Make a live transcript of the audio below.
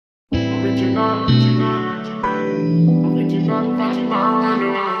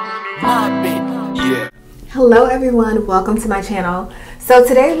Hello everyone, welcome to my channel. So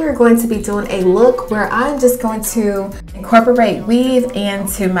today we're going to be doing a look where I'm just going to incorporate weave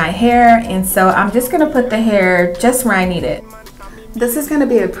into my hair, and so I'm just going to put the hair just where I need it. This is going to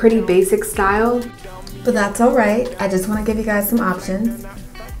be a pretty basic style, but that's alright. I just want to give you guys some options.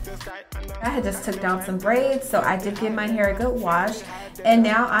 I had just took down some braids, so I did give my hair a good wash, and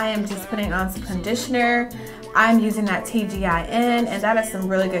now I am just putting on some conditioner. I'm using that TGIN, and that is some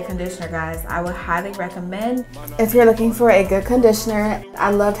really good conditioner, guys. I would highly recommend. If you're looking for a good conditioner,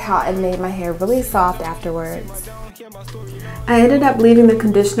 I loved how it made my hair really soft afterwards. I ended up leaving the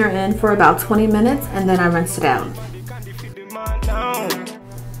conditioner in for about 20 minutes, and then I rinsed it out.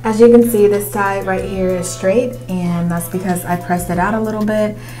 As you can see, this side right here is straight, and that's because I pressed it out a little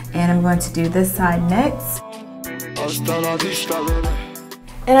bit, and I'm going to do this side next.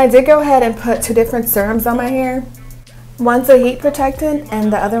 And I did go ahead and put two different serums on my hair. One's a heat protectant,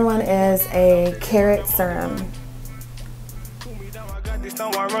 and the other one is a carrot serum.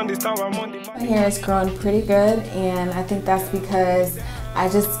 My hair is growing pretty good, and I think that's because I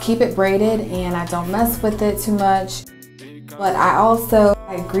just keep it braided and I don't mess with it too much. But I also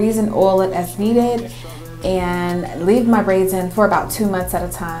grease and oil it as needed and leave my braids in for about 2 months at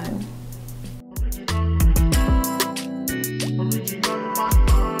a time.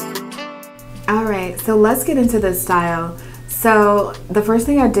 Alright, so let's get into this style. So the first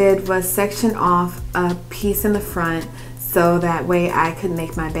thing I did was section off a piece in the front so that way I could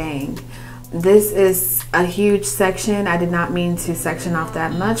make my bang. This is a huge section. I did not mean to section off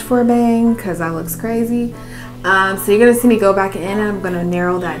that much for a bang because that looks crazy. So you're going to see me go back in, and I'm going to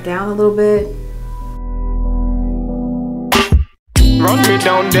narrow that down a little bit. Run me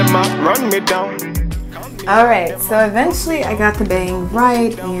down, run me down. Alright, so eventually I got the bang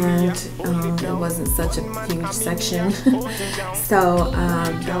right, and it wasn't such a huge section. So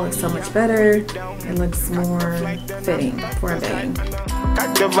that looks so much better. It looks more fitting for a bang.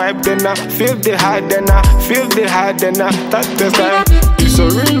 Got the vibe, then I feel the high, then I feel the high, then I touch the sky. It's a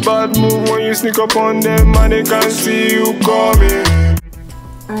real bad move when you sneak up on them and they can't see you coming.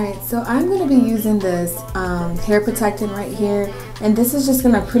 Alright, so I'm going to be using this hair protectant right here, and this is just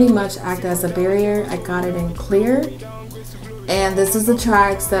going to pretty much act as a barrier. I got it in clear, and this is the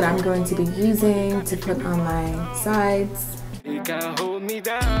tracks that I'm going to be using to put on my sides.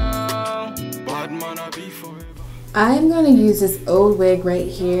 I'm going to use this old wig right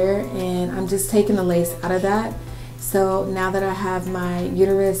here, and I'm just taking the lace out of that. So now that I have my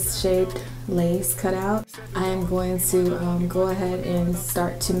uterus shaped lace cut out, I am going to go ahead and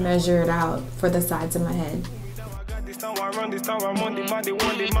start to measure it out for the sides of my head.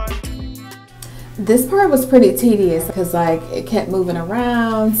 This part was pretty tedious because like it kept moving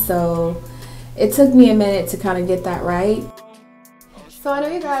around, so it took me a minute to kind of get that right. So I know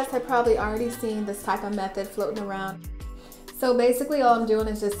you guys have probably already seen this type of method floating around. So basically all I'm doing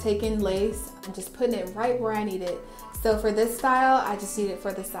is just taking lace and just putting it right where I need it. So for this style, I just need it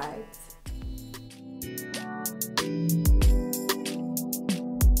for the sides.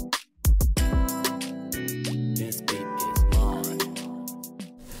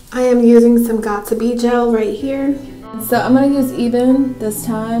 I am using some Got2b gel right here. So I'm going to use Even this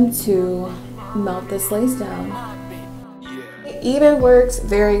time to melt this lace down. Even works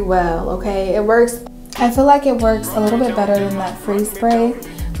very well, okay? It works, I feel like it works a little bit better than that freeze spray.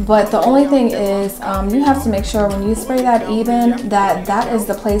 But the only thing is you have to make sure when you spray that Even that is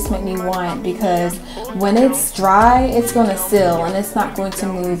the placement you want, because when it's dry it's going to seal and it's not going to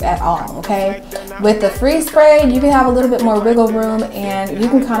move at all, okay? With the freeze spray you can have a little bit more wiggle room and you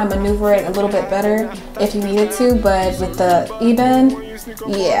can kind of maneuver it a little bit better if you needed to, but with the Even,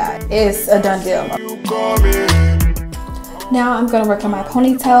 yeah, it's a done deal. Now I'm going to work on my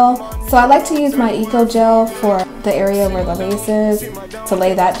ponytail. So I like to use my Eco Gel for the area where the lace is to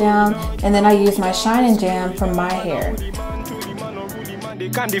lay that down, and then I use my Shine and Jam for my hair. They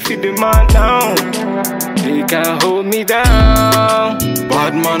can't defeat the man now. They can't hold me down.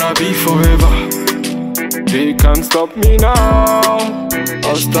 Bad man I be forever. They can't stop me now.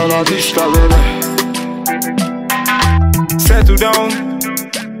 Hasta la vista, baby. Settle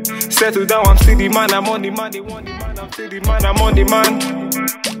down, I'm still the man, I'm on the man, they want the man, I'm still the man, I'm on the man.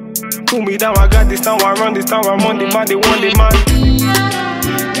 Pull me down, I got this town, I run this town, I'm on the man, they want the man.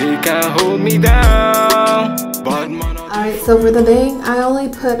 They can't hold me down. Bad man. Alright, so for the bang, I only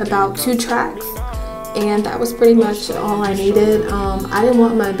put about 2 tracks, and that was pretty much all I needed. I didn't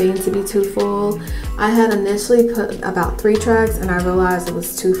want my bang to be too full. I had initially put about 3 tracks, and I realized it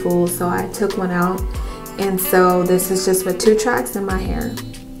was too full, so I took one out. And so this is just with 2 tracks in my hair.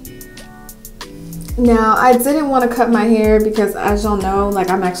 Now, I didn't want to cut my hair because, as y'all know, like,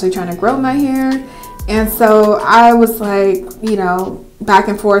 I'm actually trying to grow my hair. And so I was like, you know, back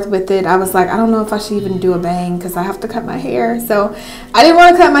and forth with it. I was like, I don't know if I should even do a bang because I have to cut my hair. So I didn't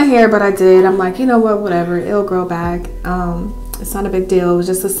want to cut my hair, but I did. I'm like, you know what, whatever, it'll grow back. It's not a big deal. It was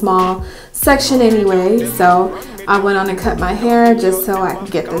just a small section anyway. So I went on and cut my hair just so I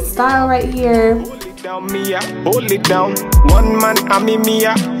could get this style right here. Hold it down. One man,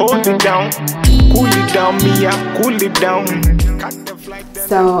 hold it down. Cool it down, cool it down.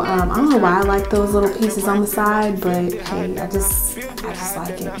 So I don't know why I like those little pieces on the side, but hey, I just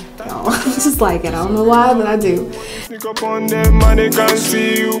like it. Y'all. I just like it. I don't know why, but I do.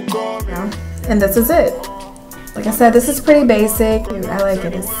 And this is it. Like I said, this is pretty basic. I like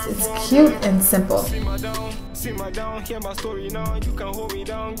it. It's cute and simple. Simmer down, hear my story now. You can hold me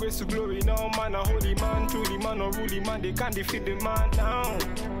down, grace to glory now. Man, a holy man, truly man, or ruly man. They can't defeat the man now.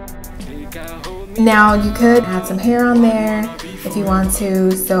 Now you could add some hair on there if you want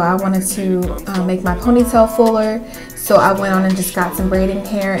to. So I wanted to make my ponytail fuller. So I went on and just got some braiding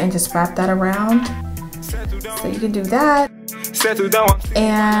hair and just wrapped that around. So you can do that.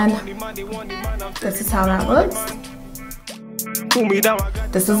 And this is how that looks.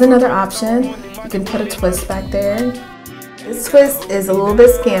 This is another option. You can put a twist back there. This twist is a little bit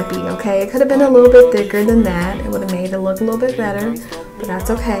scampy, okay? It could have been a little bit thicker than that. It would have made it look a little bit better, but that's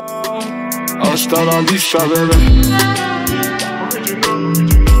okay.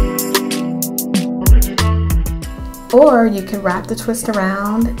 Or you can wrap the twist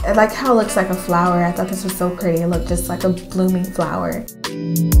around. I like how it looks like a flower. I thought this was so pretty. It looked just like a blooming flower.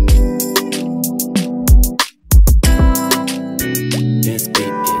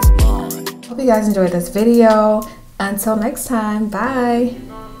 Hope you guys enjoyed this video. Until next time, bye.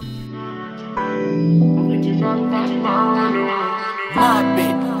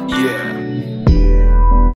 Yeah.